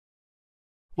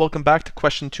Welcome back to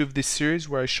question 2 of this series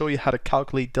where I show you how to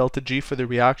calculate delta G for the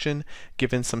reaction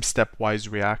given some stepwise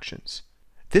reactions.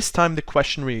 This time the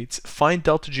question reads, find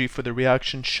delta G for the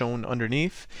reaction shown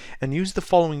underneath and use the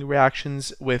following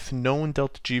reactions with known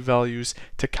delta G values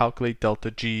to calculate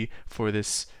delta G for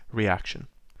this reaction.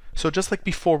 So just like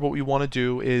before, what we want to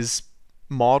do is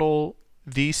model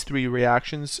these three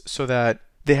reactions so that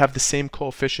they have the same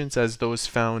coefficients as those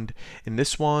found in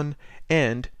this one,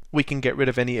 and we can get rid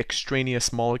of any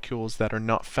extraneous molecules that are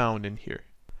not found in here.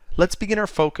 Let's begin our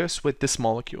focus with this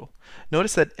molecule.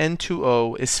 Notice that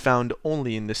N2O is found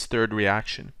only in this third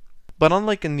reaction. But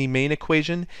unlike in the main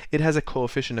equation, it has a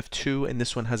coefficient of 2 and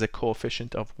this one has a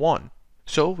coefficient of 1.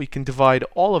 So we can divide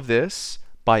all of this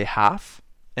by half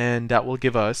and that will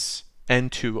give us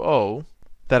N2O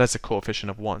that has a coefficient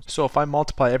of 1. So if I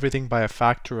multiply everything by a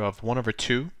factor of 1 over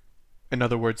 2, in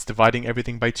other words dividing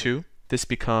everything by 2, this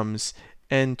becomes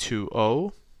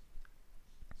N2O,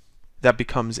 that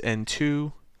becomes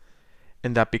N2,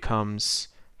 and that becomes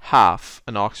half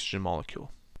an oxygen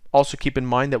molecule. Also keep in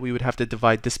mind that we would have to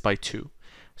divide this by 2.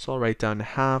 So I'll write down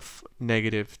half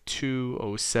negative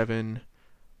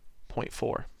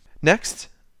 207.4. Next,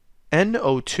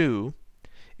 NO2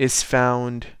 is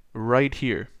found right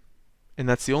here, and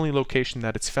that's the only location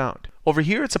that it's found. Over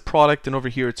here it's a product and over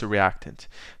here it's a reactant.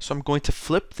 So I'm going to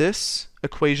flip this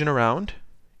equation around.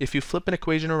 If you flip an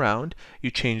equation around, you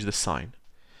change the sign.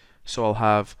 So I'll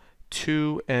have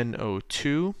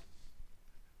 2NO2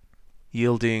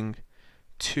 yielding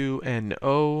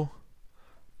 2NO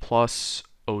plus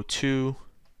O2,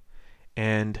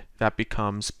 and that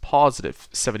becomes positive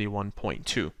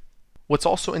 71.2. What's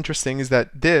also interesting is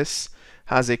that this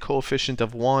has a coefficient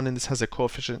of 1 and this has a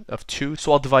coefficient of 2.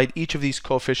 So I'll divide each of these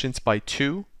coefficients by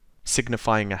 2,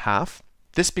 signifying a half.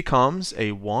 This becomes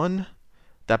a 1,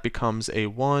 that becomes a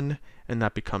 1, and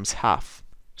that becomes half.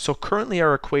 So currently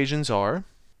our equations are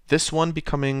this one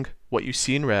becoming what you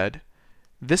see in red,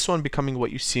 this one becoming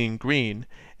what you see in green,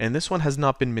 and this one has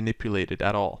not been manipulated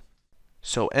at all.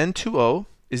 So N2O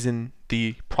is in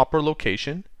the proper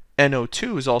location,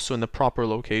 NO2 is also in the proper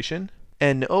location,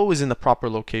 NO is in the proper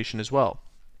location as well.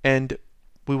 And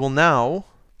we will now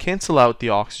cancel out the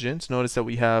oxygens. Notice that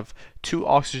we have 2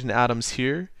 oxygen atoms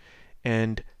here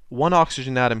and 1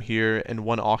 oxygen atom here and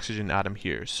 1 oxygen atom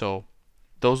here. So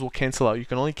those will cancel out. You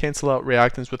can only cancel out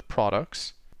reactants with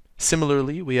products.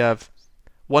 Similarly, we have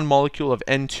 1 molecule of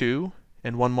N2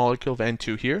 and 1 molecule of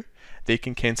N2 here. They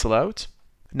can cancel out.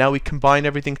 Now we combine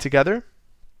everything together.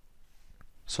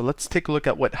 So let's take a look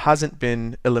at what hasn't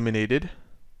been eliminated.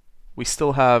 We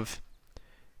still have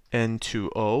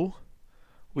N2O.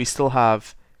 We still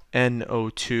have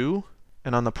NO2.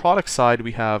 And on the product side,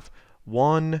 we have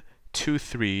 1, 2,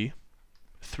 3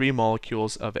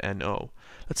 molecules of NO.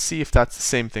 Let's see if that's the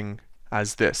same thing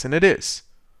as this, and it is.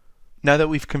 Now that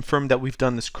we've confirmed that we've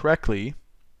done this correctly,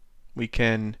 we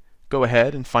can go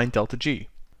ahead and find delta G.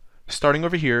 Starting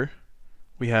over here,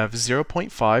 we have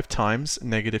 0.5 times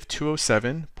negative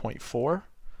 207.4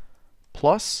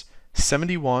 plus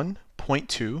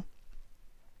 71.2,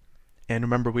 and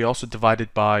remember we also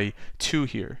divided by 2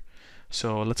 here.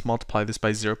 So let's multiply this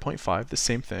by 0.5, the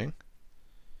same thing.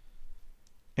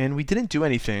 And we didn't do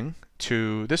anything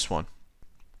to this one.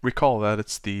 Recall that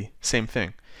it's the same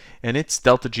thing. And its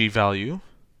delta G value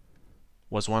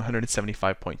was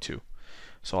 175.2.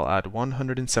 So I'll add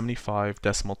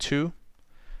 175.2.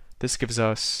 This gives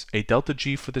us a delta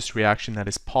G for this reaction that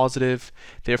is positive,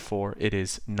 therefore it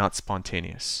is not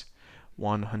spontaneous.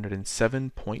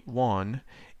 107.1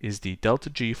 is the delta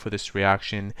G for this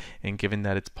reaction, and given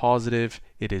that it's positive,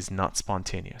 it is not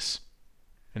spontaneous.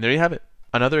 And there you have it.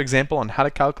 Another example on how to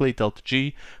calculate delta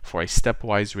G for a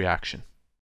stepwise reaction.